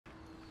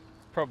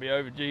probably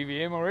over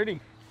GVM already.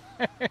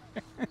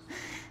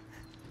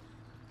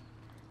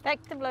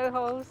 Back to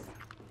Blowholes.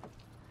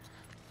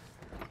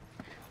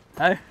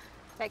 Hey?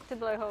 Back to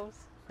Blowholes.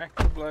 Back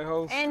to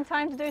Blowholes. And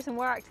time to do some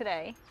work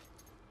today.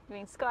 You've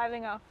been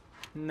skiving off.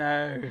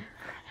 No.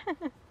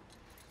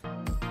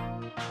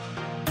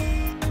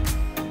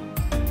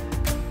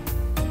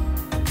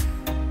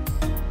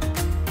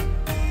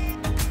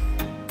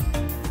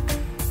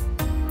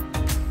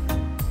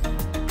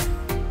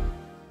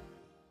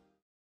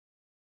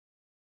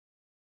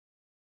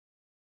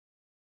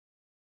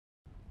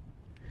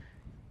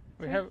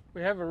 We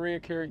have a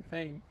reoccurring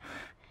theme.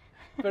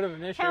 Bit of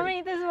an issue. How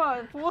many? This is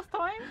what, fourth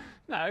time?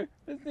 No,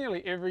 it's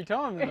nearly every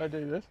time that I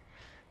do this.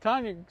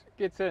 Tanya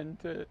gets in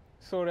to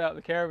sort out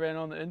the caravan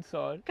on the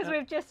inside. Because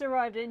we've just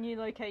arrived at a new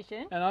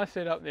location. And I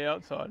set up the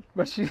outside.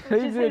 But she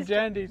leaves her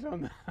jandies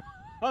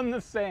on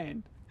the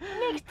sand.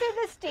 Next to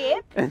the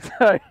step. And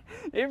so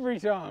every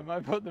time I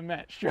put the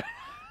mat straight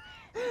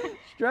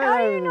How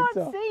over do you the not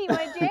top. see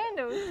my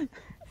jandals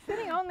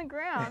sitting on the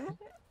ground?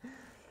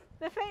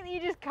 The fact that you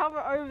just cover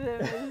over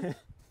them is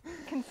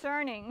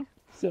concerning.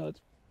 So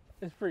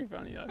it's pretty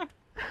funny though.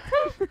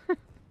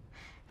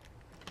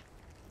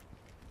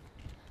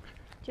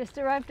 Just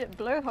arrived at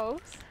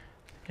Blowholes.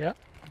 Yep.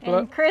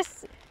 And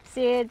Chris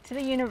said to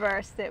the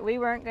universe that we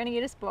weren't going to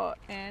get a spot,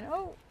 and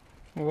oh,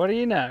 What do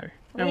you know?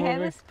 we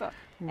have a spot.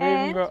 We've even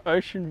And got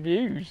ocean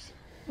views.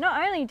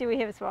 not only do we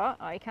have a spot,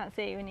 oh, you can't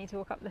see, we need to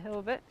walk up the hill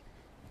a bit.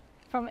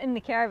 From in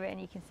the caravan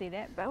you can see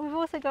that, but we've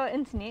also got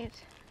internet.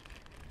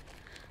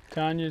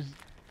 Tanya's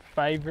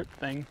favourite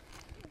thing.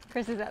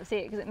 Chris is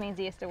upset because it means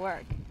he has to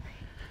work.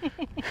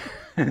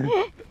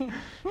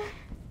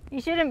 You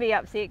shouldn't be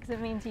upset because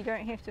it means you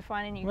don't have to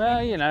find a new Well,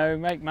 camp. you know,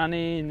 make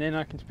money and then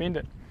I can spend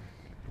it.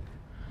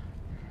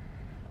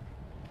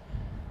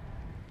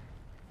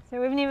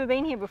 So we've never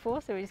been here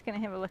before, so we're just going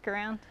to have a look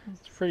around.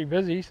 It's pretty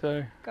busy,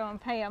 so Go and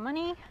pay our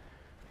money.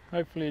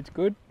 hopefully it's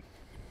good.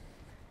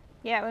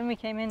 Yeah, when we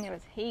came in there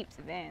was heaps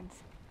of ants.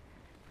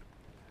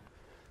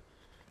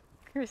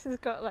 Chris has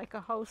got like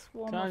a whole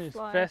swarm Tanya's of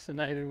flies.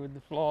 fascinated with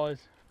the flies.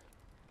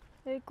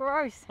 They're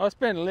gross. I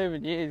spent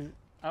 11 years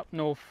up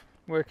north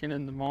working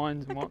in the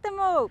mines and, Look at them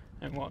all.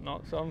 and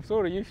whatnot, so I'm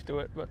sort of used to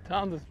it, but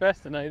Tanya's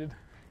fascinated.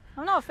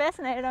 I'm not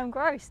fascinated, I'm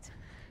grossed.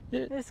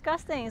 Yeah. They're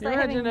disgusting. It's You like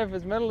imagine having... if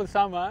it's middle of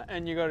summer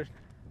and you got a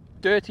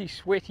dirty,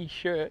 sweaty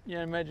shirt, you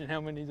know, imagine how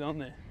many's on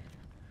there.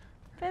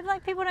 But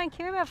like people don't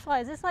care about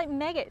flies. It's like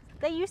maggots.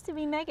 They used to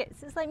be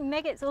maggots. It's like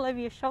maggots all over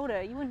your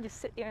shoulder. You wouldn't just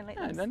sit there and let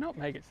No, them... they're not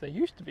maggots, they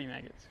used to be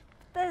maggots.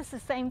 That's the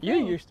same You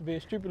thing. used to be a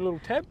stupid little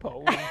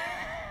tadpole.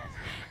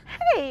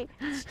 Hey,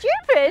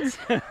 stupid!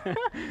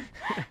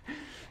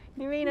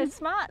 You mean a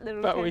smart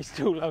little But kid. we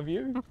still love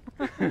you.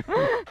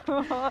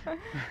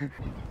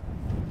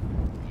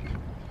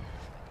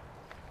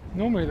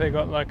 Normally they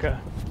got like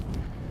a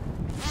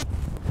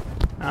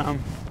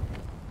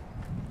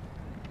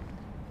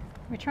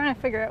We're trying to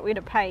figure out where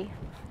to pay.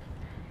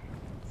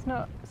 It's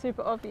not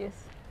super obvious.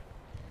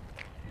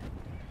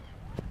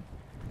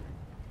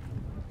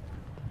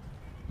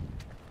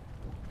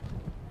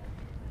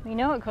 We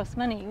know it costs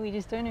money, we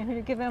just don't know who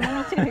to give our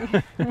money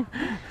to.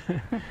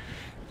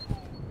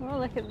 Oh,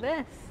 look at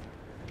this.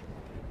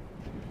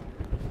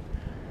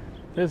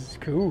 This is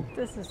cool.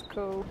 This is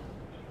cool.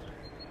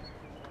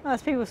 Oh,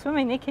 there's people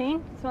swimming, they're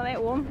keen. It's not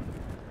that warm.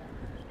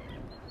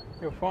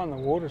 You'll find the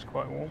water's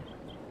quite warm.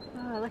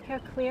 Oh, look how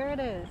clear it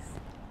is.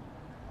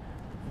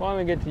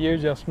 Finally get to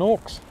use our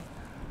snorks.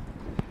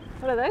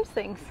 What are those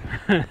things?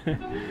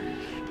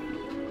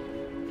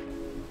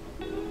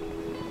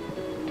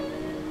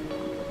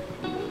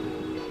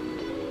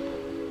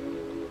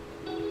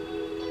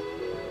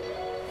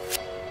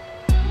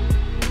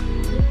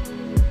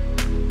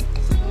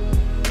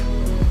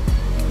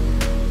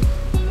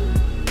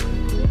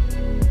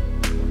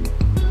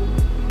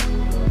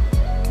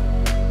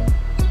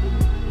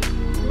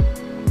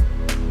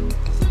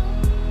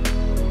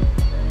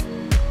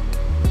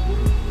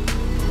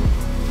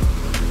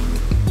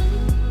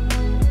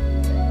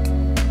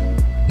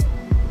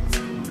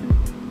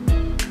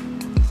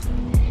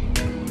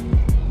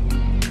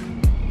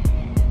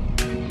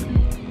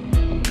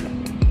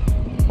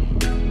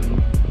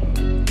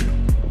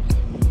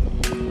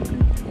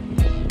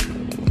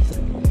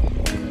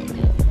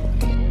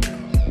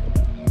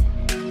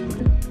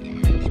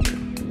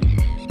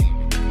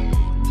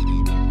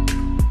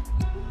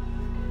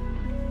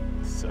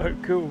 So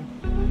cool.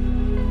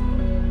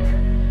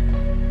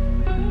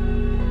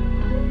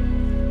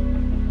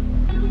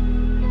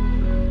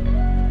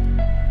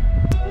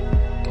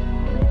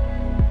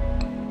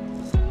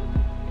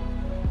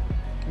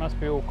 Must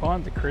be all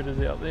kinds of critters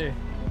out there.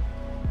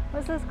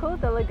 What's this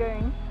called? The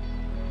lagoon?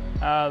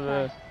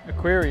 The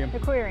aquarium.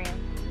 Aquarium.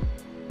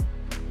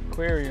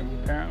 Aquarium,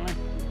 apparently.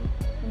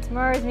 And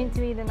tomorrow's meant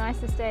to be the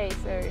nicest day,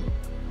 so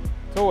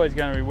It's always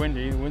going to be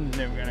windy. The wind's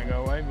never going to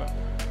go away, but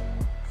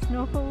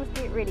snorkels,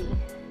 get ready.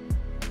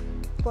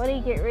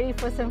 Body, get ready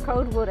for some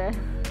cold water.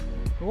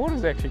 the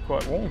water's actually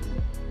quite warm.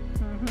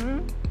 Mm-hmm.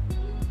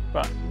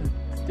 But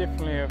it's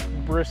definitely a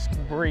brisk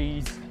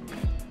breeze.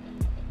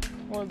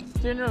 Well,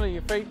 generally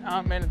your feet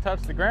aren't meant to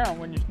touch the ground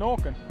when you're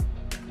snorkeling.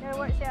 You gotta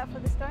watch out for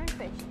the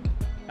stonefish.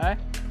 Eh?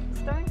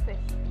 Stonefish.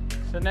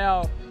 So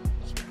now,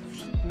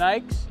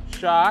 snakes,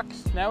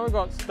 sharks, now we've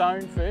got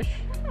stonefish.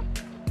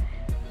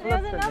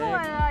 There was another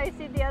one that I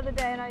said the other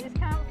day and I just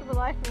can't for the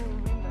life of me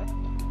remember.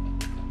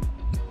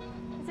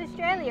 It's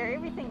Australia,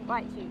 everything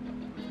bites you.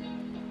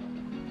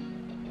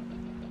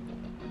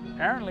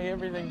 Apparently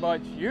everything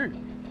bites you.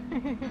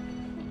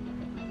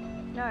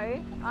 No,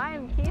 I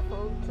am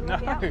careful to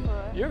look out for it.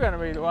 You're going to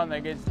be the one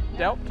that gets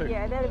dealt to.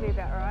 Yeah, that'll be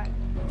about right.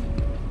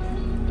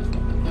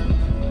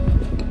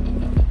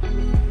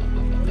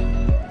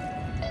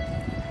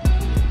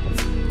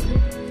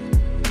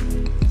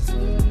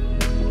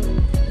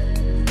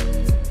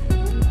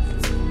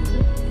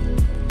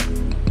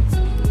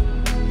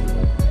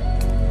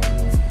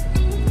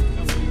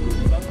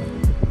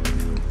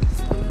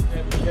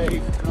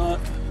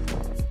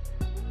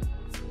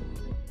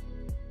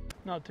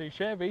 Not too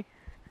shabby.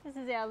 This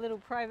is our little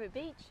private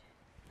beach.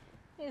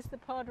 There's the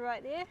pod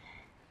right there.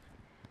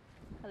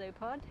 Hello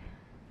pod.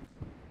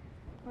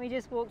 We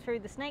just walked through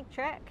the snake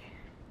track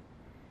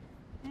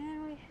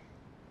and we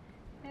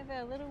have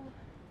our little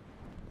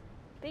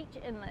beach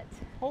inlet.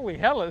 Holy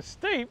hell, it's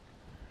steep.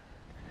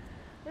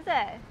 Is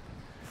it?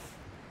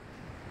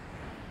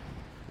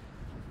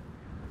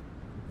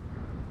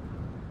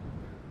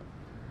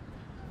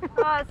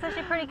 Oh, it's such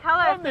a pretty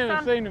colour. I've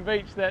never seen a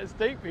beach that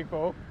steep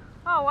before.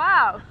 Oh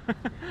wow!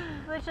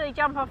 Literally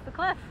jump off the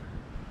cliff.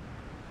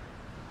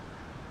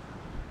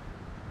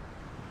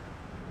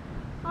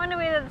 I wonder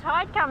whether the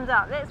tide comes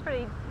up. That's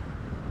pretty...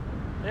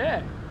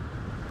 Yeah.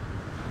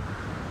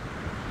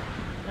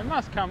 It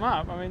must come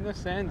up. I mean, this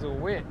sand's all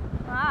wet.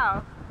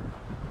 Wow.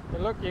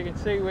 But look, you can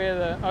see where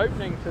the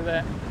opening to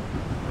that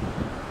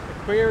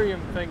aquarium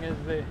thing is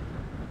there.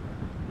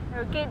 It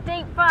would get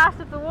deep fast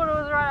if the water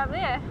was right up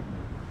there.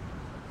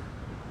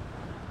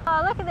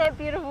 Oh, look at that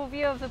beautiful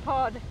view of the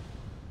pod.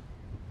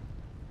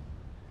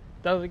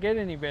 Does it get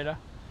any better?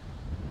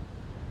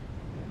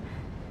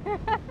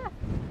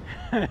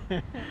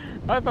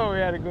 I thought we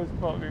had a good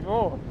spot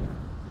before.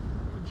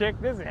 Check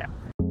this out.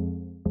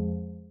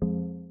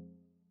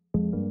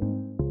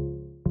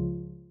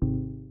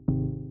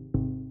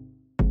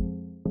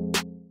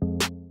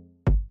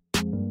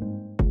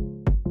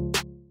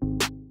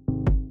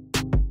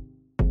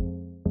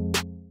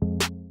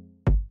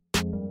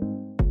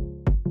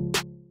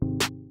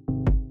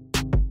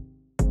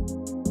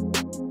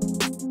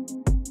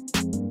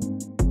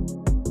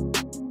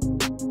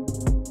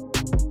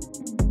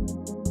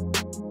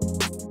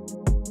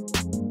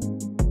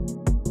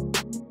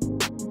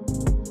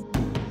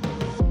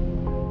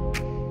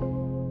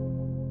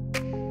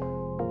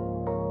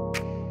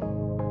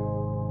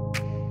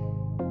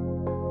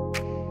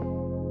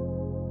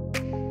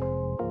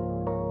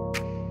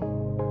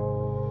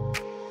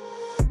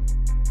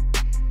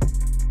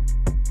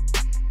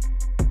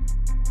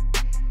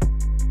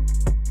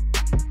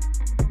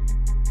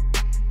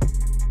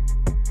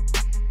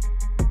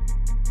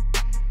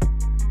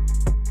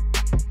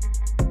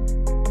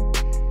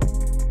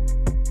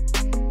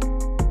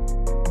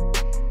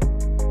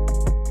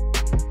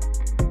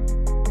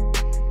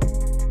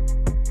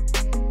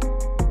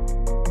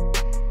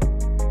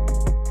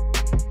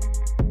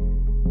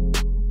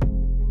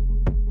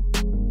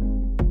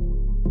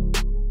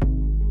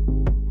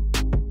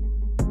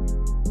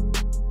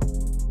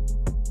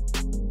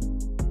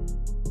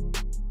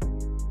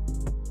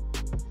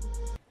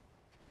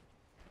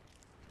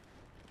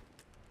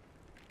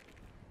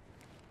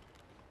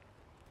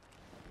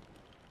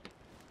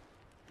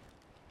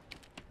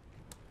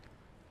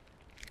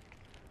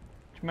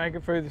 Make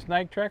it through the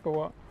snake track or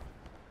what?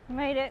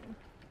 Made it.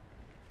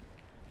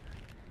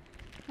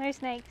 No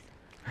snakes.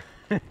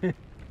 You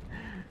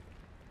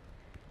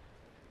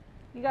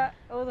got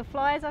all the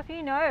flies off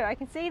you? No, I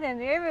can see them.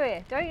 They're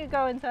everywhere. Don't you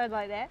go inside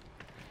like that.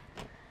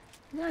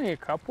 There's only a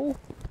couple.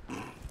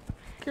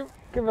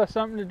 Give us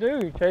something to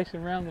do,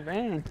 chasing around the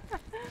van.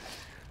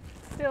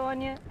 Still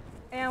on you.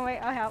 Hang on, wait,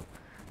 I'll help.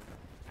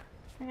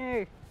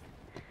 No.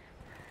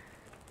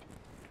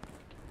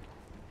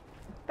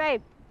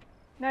 Babe,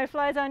 no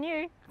flies on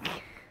you.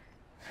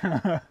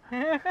 Oh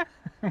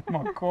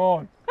my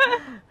god.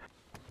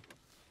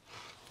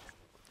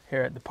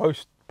 Here at the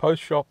post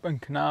shop in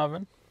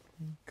Carnarvon,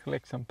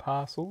 collect some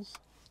parcels.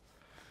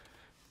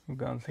 We'll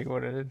go and see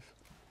what it is.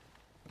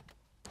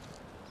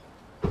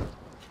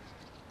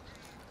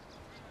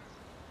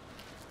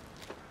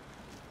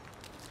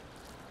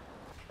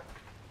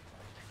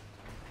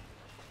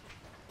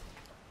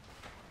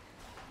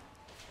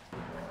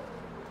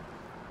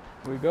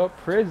 We got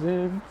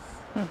presents.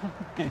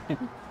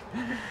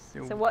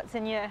 So what's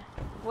in your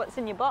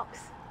box?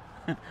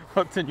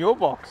 What's in your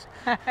box?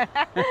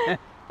 I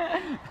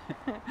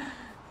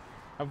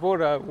bought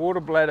a water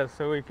bladder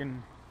so we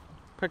can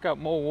pick up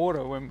more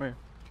water when we're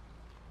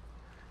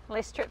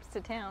less trips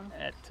to town.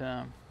 At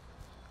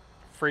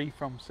free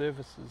from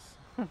services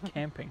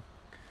camping.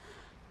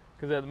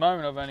 Because at the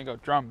moment I've only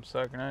got drums,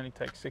 so I can only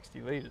take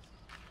 60 litres,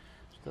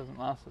 which doesn't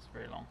last us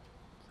very long.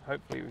 So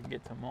hopefully we can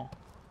get some more.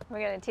 We're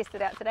going to test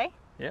it out today.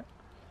 Yeah,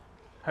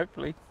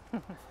 hopefully.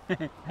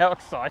 How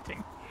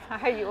exciting. I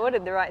hope you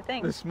ordered the right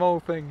thing. The small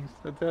things,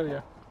 I tell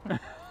you.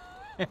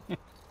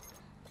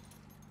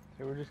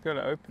 So we're just got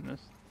to open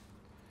this,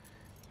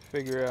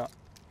 figure out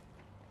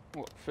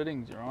what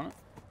fittings are on it.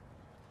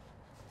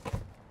 It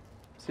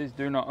says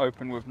do not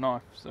open with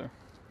knife, so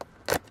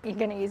You're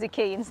going to use a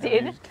key I'll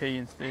instead. use key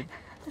instead.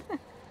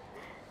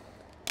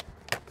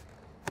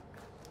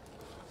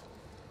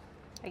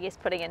 I guess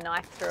putting a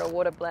knife through a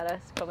water bladder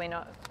is probably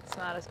not the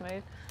smartest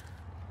move.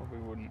 Probably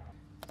wouldn't.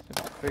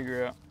 So to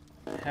figure out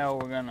how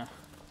we're going to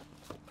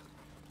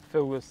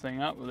fill this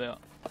thing up without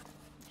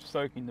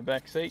soaking the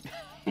back seat.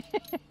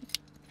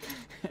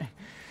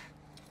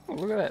 Oh,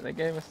 look at that, they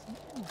gave us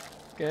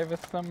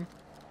some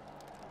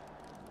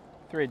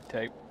thread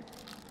tape.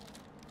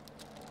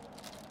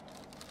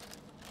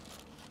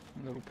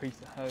 A little piece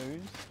of hose.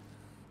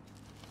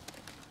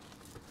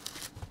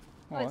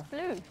 Oh, it's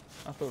blue.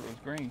 I thought it was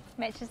green.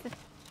 Matches the...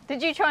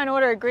 Did you try and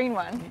order a green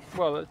one?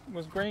 Well, it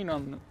was green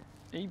on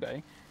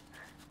eBay.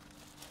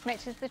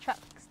 Matches the truck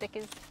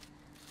stickers.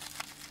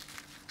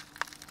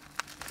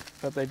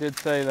 But they did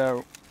say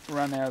they'll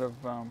run out of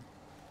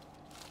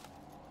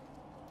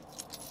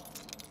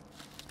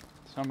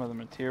some of the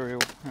material,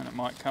 and it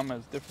might come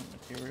as different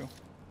material.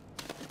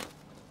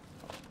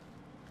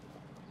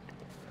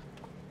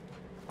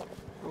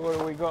 What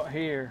do we got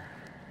here?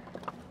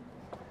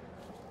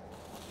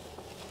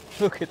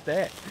 Look at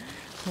that.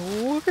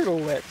 Look at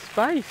all that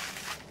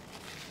space.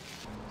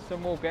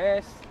 Some more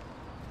gas.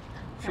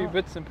 A few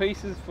bits and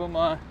pieces for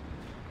my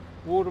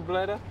water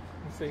bladder.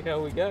 Let's see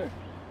how we go.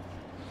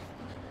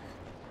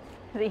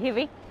 Is it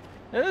heavy?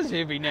 It is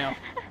heavy now.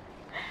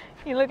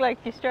 You look like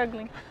you're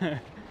struggling.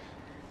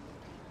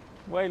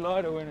 Way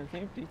lighter when it's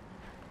empty.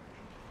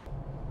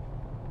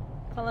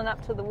 Pulling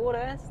up to the water.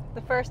 It's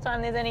the first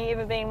time there's only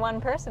ever been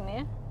one person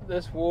there.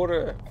 This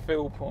water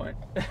fill point,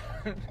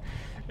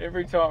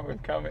 every time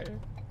we've come here,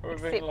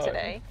 we've been Except like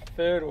today.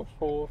 third or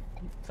fourth,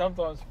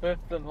 sometimes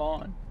fifth in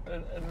line,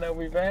 and there'll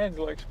be vans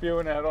like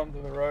spewing out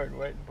onto the road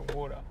waiting for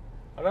water.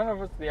 I don't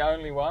know if it's the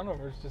only one or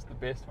if it's just the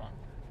best one,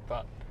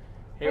 but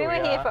here we were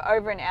are. here for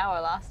over an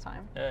hour last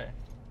time. Yeah.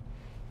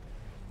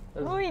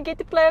 This, Oh, you get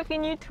to play with your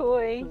new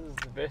toy. this is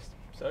the best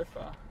so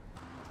far.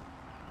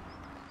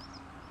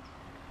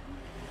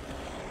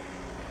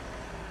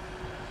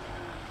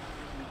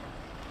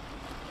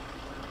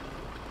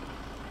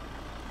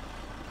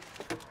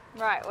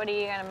 Right, what are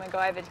you going to go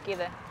over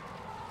together?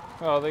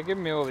 Well, they're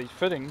giving me all these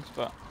fittings,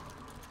 but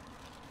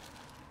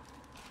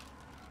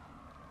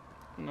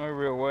no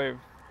real way of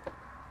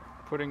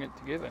putting it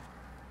together.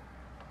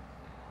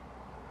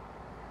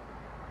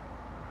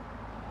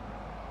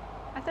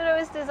 I thought it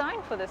was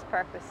designed for this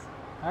purpose.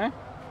 Huh?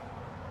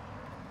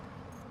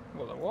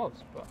 Well, it was,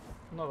 but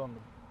not on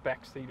the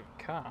back seat of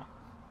a car.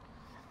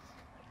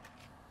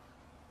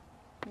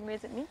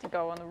 Where's it meant to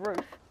go, on the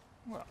roof?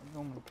 Well,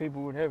 normally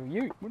people would have a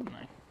ute, wouldn't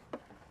they?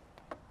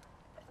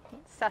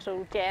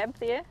 Subtle jab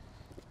there.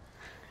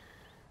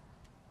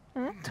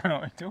 Don't know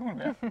what you're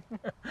talking about.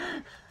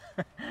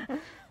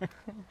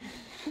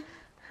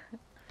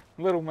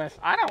 Little mess.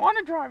 I don't want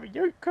to drive a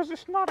ute because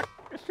it's not.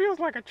 It feels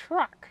like a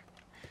truck.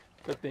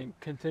 But then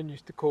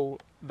continues to call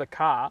the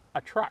car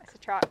a truck. It's a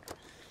truck.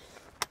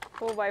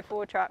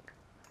 4x4 truck.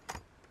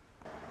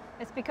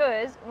 It's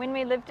because when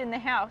we lived in the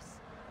house,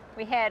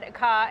 we had a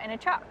car and a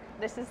truck.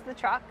 This is the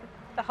truck.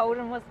 The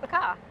Holden was the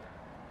car.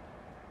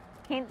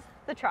 Hence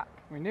the truck.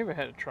 We never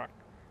had a truck.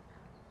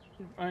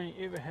 We've only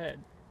ever had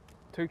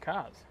 2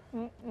 cars.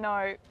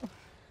 No.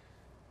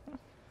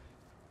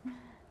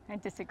 I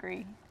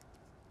disagree.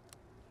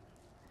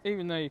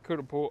 Even though you could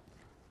have bought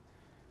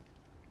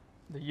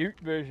the ute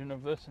version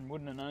of this and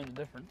wouldn't have known the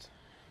difference.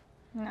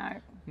 No.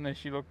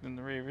 Unless you looked in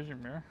the rear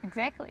vision mirror.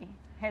 Exactly.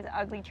 Has an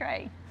ugly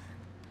tray.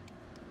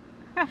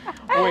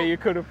 Where you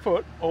could have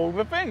put all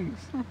the things.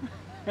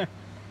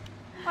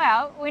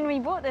 Well, when we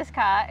bought this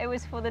car, it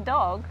was for the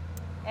dog,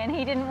 and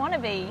he didn't want to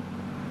be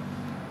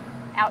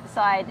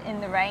outside in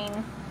the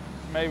rain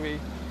Maybe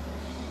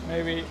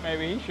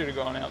he should have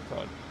gone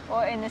outside.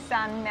 or in the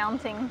sun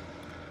mounting.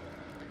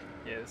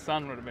 Yeah, the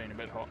sun would have been a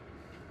bit hot.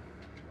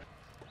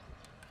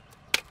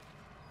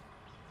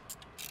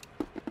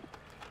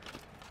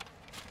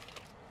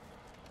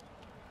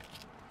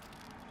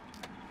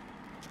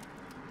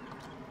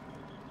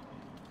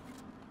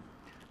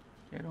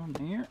 Get on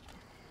there.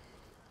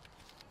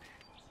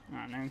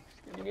 I know,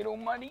 it's gonna get all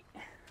muddy.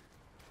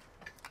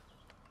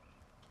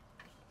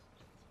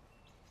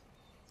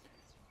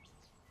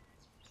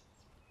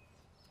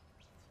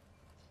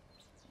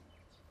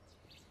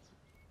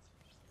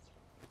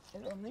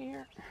 Get on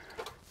there.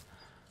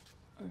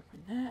 Open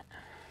that.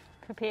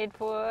 Prepare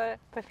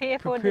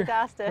for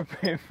disaster.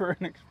 Prepare for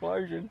an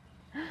explosion.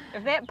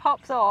 If that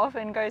pops off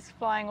and goes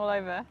flying all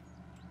over.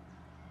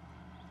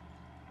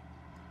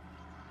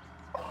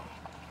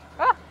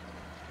 Oh,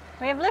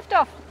 we have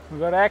liftoff. We've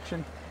got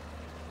action.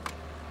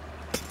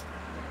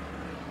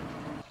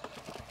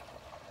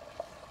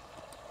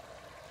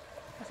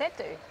 What's that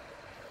do?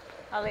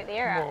 I'll let the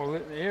air out. Well, we'll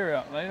let the air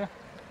out later.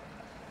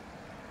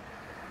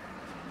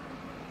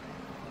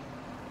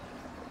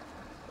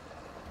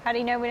 How do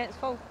you know when it's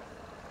full?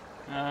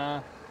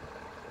 It'll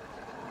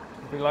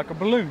be like a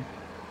balloon.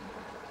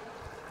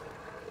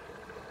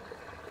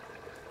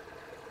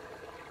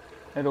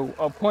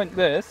 I'll point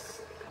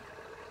this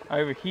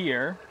over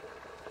here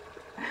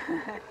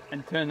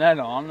and turn that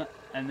on,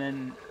 and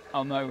then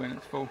I'll know when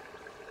it's full.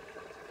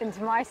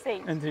 Into my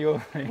seat. Into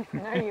your seat.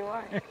 No, you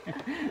won't.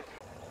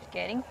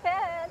 Getting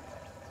fed.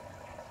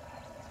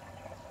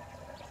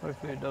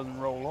 Hopefully it doesn't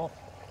roll off.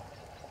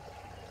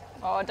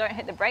 Oh, don't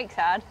hit the brakes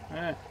hard.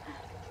 Yeah.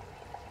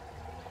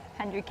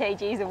 100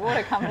 kgs of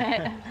water coming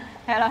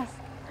at us.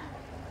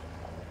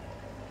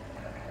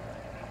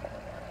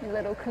 Your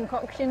little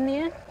concoction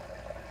there.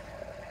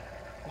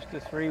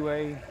 Just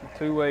a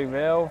two-way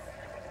valve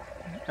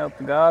out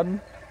the garden.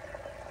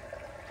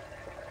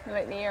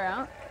 Let the air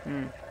out.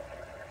 Mm.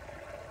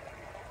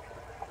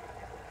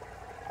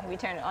 Have we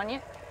turned it on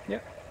yet?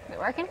 Yep. Is it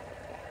working?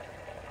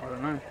 I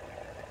don't know.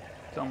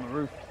 It's on the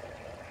roof.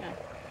 Yeah.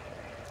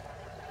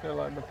 I feel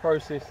like the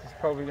process is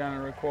probably going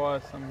to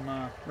require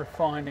some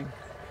refining.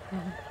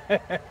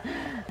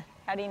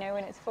 How do you know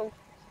when it's full?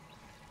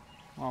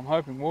 Well, I'm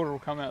hoping water will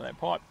come out of that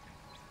pipe.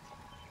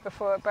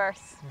 Before it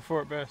bursts.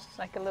 Before it bursts.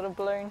 Like a little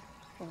balloon,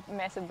 a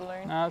massive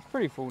balloon. No, it's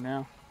pretty full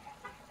now.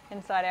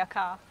 Inside our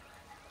car.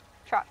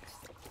 Trucks.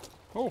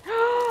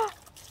 Oh.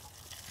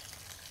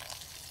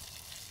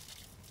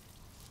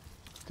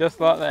 Just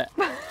like that.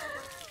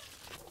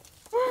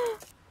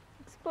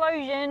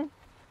 Explosion.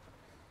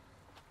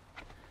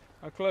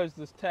 I closed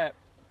this tap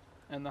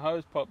and the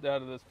hose popped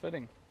out of this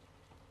fitting.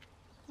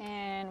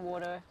 And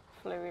water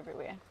flew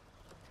everywhere.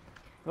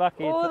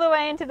 Lucky All the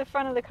way into the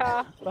front of the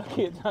car.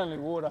 Lucky it's only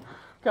water.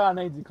 Car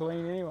needs a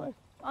clean anyway.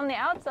 On the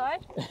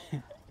outside.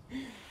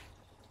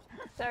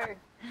 So,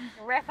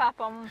 wrap up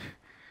on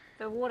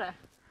the water.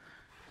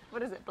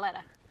 What is it,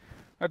 bladder?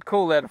 I'd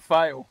call that a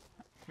fail,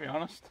 to be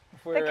honest.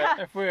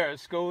 If we were at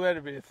school,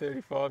 that'd be a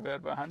 35 out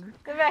of 100.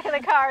 The back of the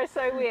car is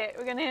so wet.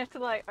 We're going to have to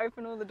like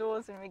open all the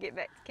doors when we get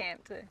back to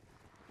camp too.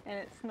 And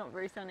it's not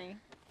very sunny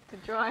to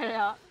dry it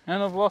out.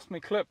 And I've lost my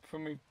clip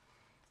from my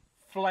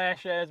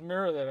flash-ass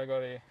mirror that I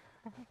got here.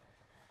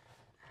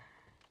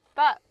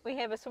 But we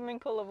have a swimming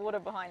pool of water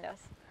behind us.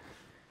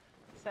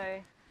 So,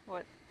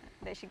 what,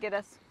 that should get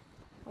us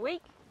a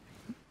week?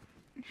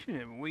 You should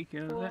have a week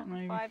out of that,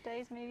 maybe. 5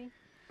 days, maybe.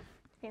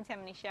 Depends how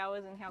many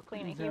showers and how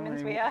clean of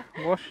humans we are.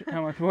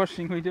 How much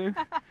washing we do.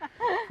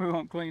 If we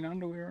want clean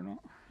underwear or not.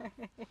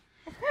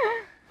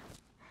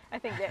 I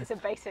think that's a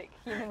basic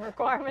human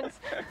requirement.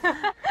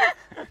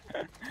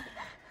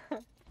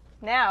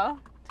 Now,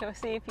 to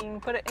see if you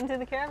can put it into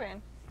the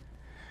caravan.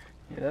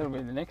 Yeah, that'll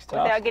be the next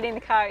task. Without getting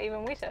the car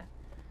even wetter.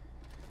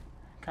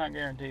 Can't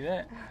guarantee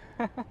that.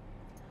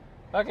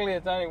 Luckily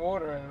it's only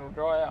water and it'll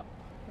dry out.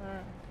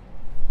 Mm.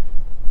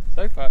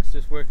 So far it's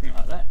just working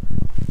like that.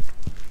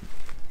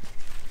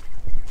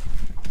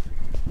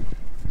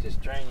 Just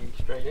draining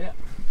straight out.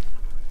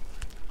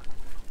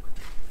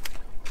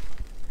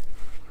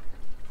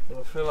 But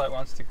I feel like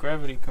once the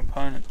gravity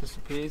component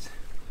disappears,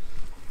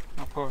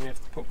 I'll probably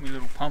have to put my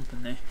little pump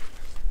in there.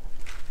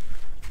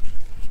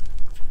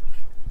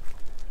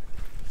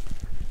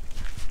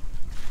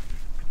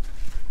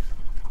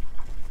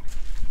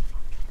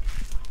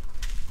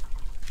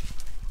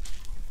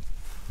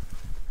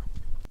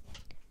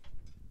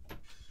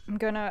 I'm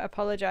going to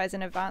apologise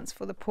in advance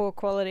for the poor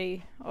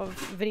quality of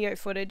video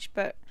footage,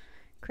 but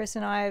Chris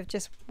and I have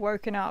just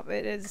woken up.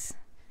 It is,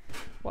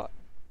 what,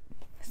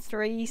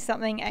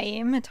 3-something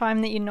AM, a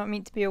time that you're not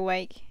meant to be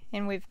awake,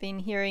 and we've been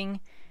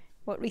hearing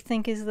what we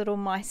think is little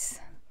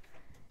mice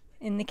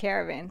in the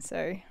caravan,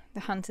 so the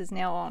hunt is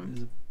now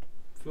on.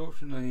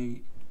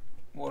 Fortunately,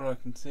 what I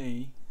can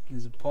see,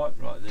 there's a pipe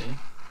right there.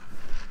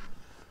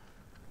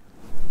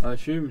 I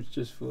assume it's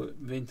just for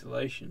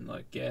ventilation,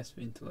 like gas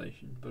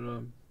ventilation, but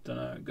I don't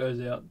know, it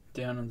goes out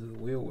down into the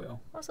wheel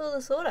well. What's all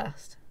the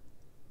sawdust?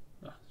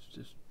 Oh, it's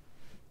just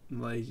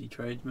lazy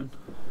tradesmen.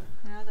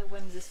 Now the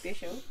Windsor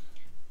special.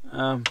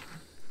 I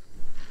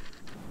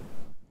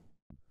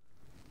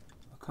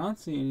can't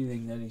see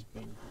anything that he's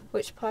been...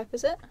 Which pipe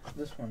is it?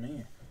 This one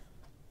here.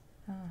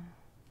 Oh.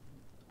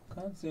 I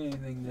can't see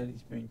anything that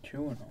he's been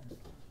chewing on.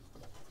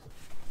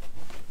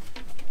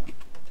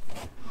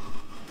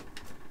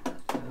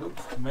 It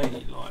looks to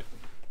me like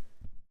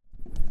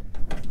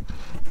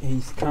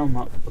he's come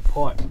up the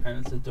pipe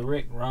and it's a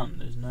direct run.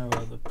 There's no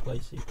other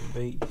place he can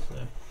be. So.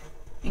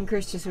 And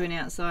Chris just went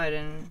outside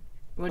and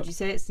what did you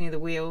say? It's near the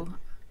wheel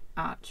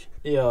arch.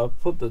 Yeah, I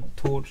put the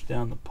torch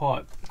down the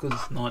pipe because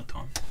it's night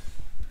time.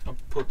 I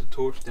put the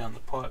torch down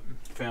the pipe and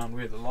found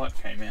where the light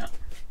came out.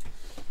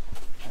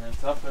 And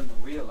it's up in the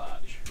wheel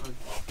arch.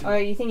 Oh,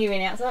 you think he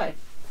went outside?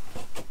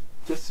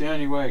 Just the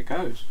only way it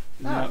goes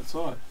is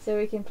outside. So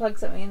we can plug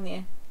something in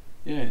there.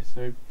 Yeah,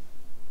 so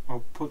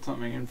I'll put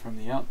something in from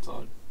the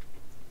outside.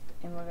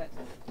 And we'll go.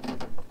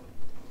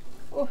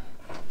 Oh,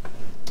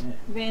 yeah.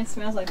 The van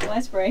smells like fly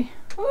spray.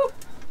 Ooh.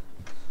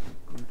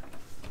 Good.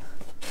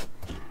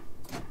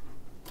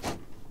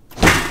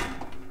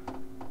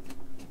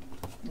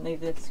 Leave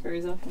the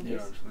screws off.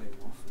 Yeah, I'll just leave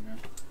them off for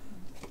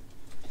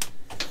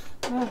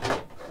now.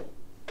 Oh.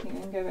 You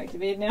can and go back to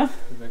bed now. Go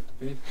back to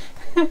bed.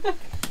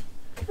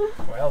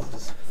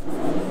 Wowzers.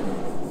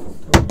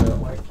 Talk about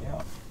wake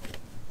out.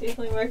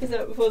 Definitely woke us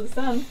up before the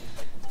sun.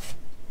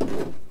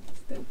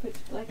 Still pitch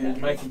black He was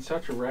out. making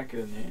such a racket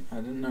in there. I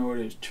didn't know what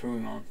he was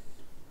chewing on.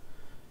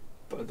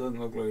 But it doesn't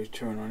look like he's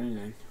chewing on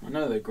anything. I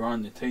know they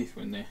grind their teeth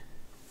when they're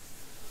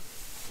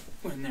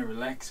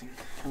relaxing.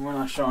 And when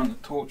I shine the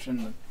torch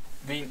in the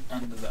vent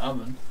under the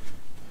oven,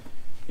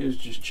 he was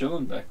just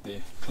chilling back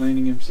there,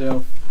 cleaning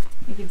himself.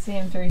 You can see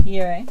him through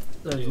here, eh?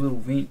 Those little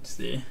vents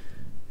there.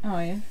 Oh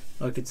yeah.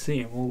 I could see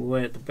him all the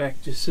way at the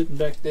back, just sitting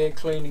back there,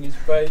 cleaning his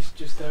face,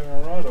 just having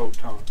a right old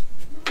time.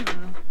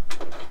 Oh.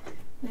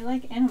 We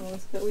like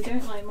animals, but we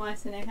don't like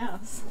mice in our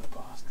house.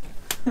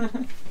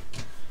 Bastard.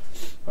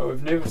 Oh,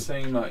 we've never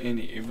seen like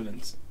any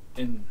evidence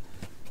in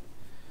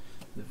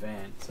the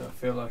van, so I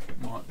feel like it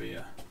might be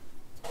a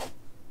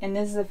And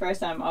this is the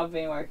first time I've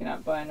been woken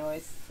up by a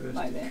noise first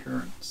like that.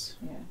 occurrence.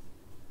 Yeah.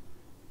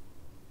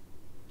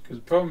 Because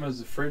the problem is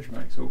the fridge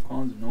makes all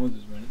kinds of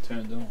noises when it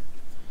turns on.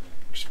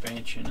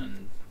 Expansion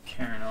and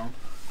carrying on,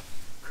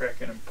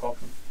 cracking and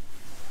popping.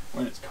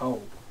 When it's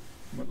cold,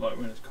 like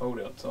when it's cold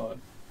outside.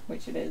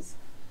 Which it is.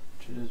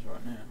 Which it is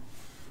right now.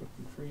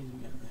 Fucking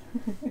freezing out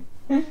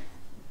there.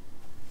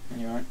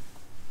 Anyway,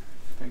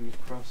 fingers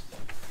crossed.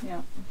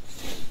 Yeah.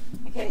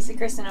 Okay, so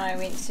Chris and I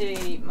went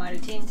to Mitre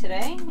 10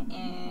 today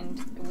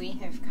and we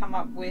have come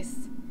up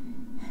with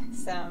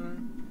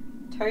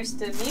some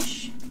toaster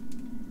mesh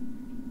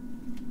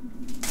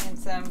and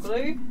some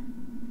glue,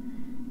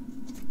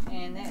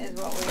 and that is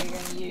what we're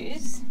going to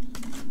use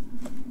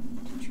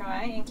to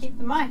try and keep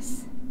the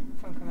mice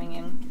from coming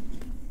in.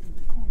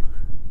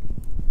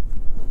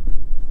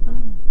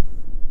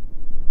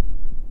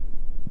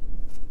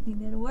 Think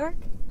that'll work?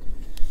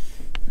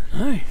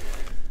 I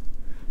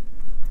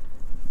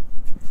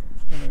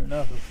don't even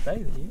know if it'll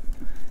stay there yet.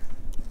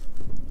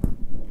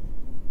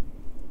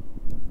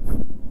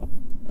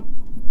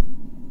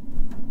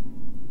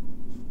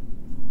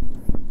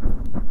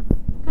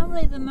 Can't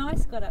believe the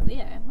mice got up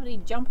there. What, did he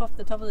jump off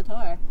the top of the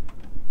tyre?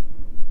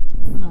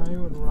 No, he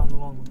wouldn't run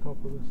along the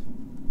top of this.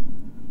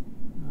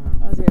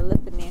 Oh, is there a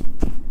lip in there?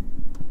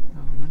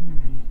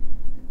 Aluminium here.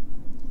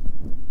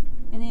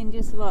 And then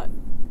just what?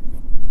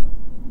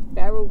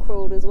 Barrel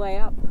crawled his way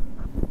up.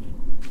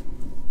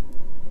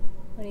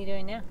 What are you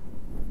doing now?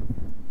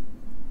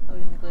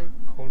 Holding the glue.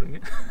 Holding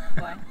it.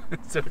 Why?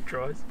 So it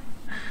dries.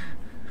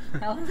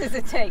 How long does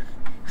it take?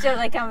 Shall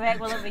they come back?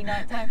 Will it be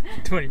night time?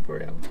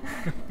 24 hours.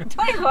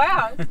 24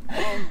 hours?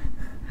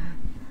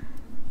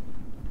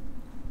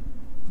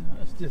 No,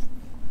 it's just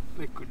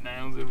liquid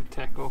nails it'll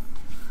tack off.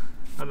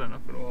 I don't know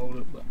if it'll hold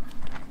it, but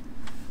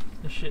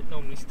the shit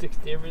normally sticks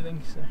to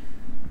everything, so.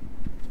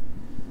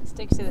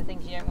 Sticks to the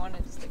things you don't want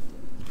it to stick to.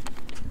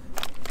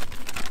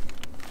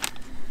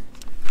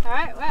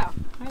 Alright, wow.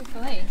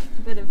 Hopefully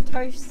a bit of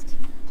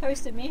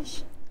toasted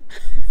mesh.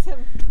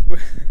 Some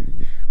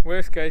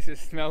Worst case, it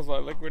smells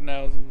like liquid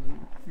nails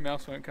and the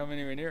mouse won't come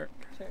anywhere near it.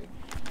 True.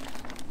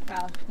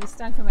 Wow, you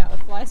stunk them out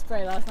with fly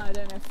spray last night. I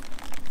don't know if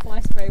fly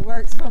spray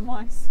works for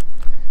mice.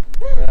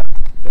 Well,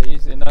 they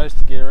use their nose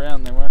to get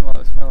around, they won't like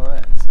the smell of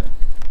that.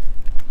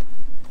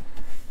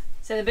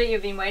 So the bit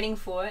you've been waiting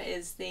for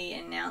is the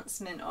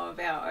announcement of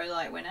our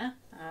Olight winner,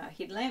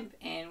 headlamp,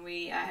 and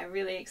we are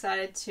really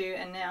excited to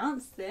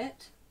announce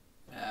that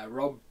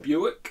Rob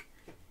Buick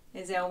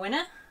is our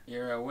winner.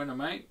 You're our winner,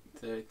 mate.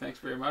 So thanks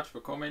very much for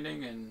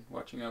commenting and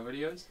watching our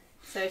videos.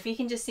 So if you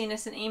can just send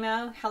us an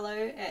email,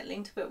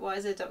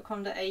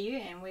 hello@linktoabitwiser.com.au,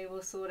 and we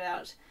will sort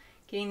out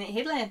getting that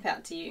headlamp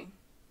out to you.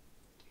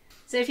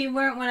 So if you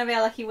weren't one of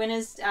our lucky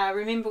winners,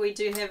 remember we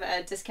do have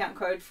a discount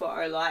code for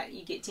Olight.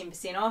 You get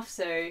 10% off,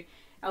 so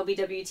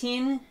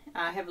LBW10,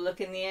 have a look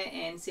in there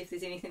and see if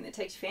there's anything that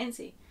takes your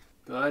fancy.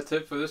 So that's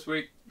it for this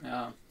week.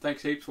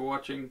 Thanks heaps for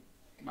watching.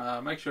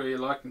 Make sure you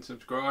like and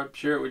subscribe,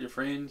 share it with your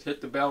friends,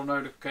 hit the bell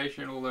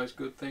notification, all those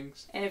good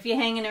things. And if you're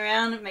hanging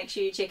around, make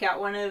sure you check out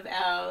one of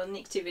our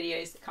next 2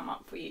 videos that come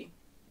up for you.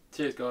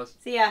 Cheers guys.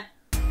 See ya!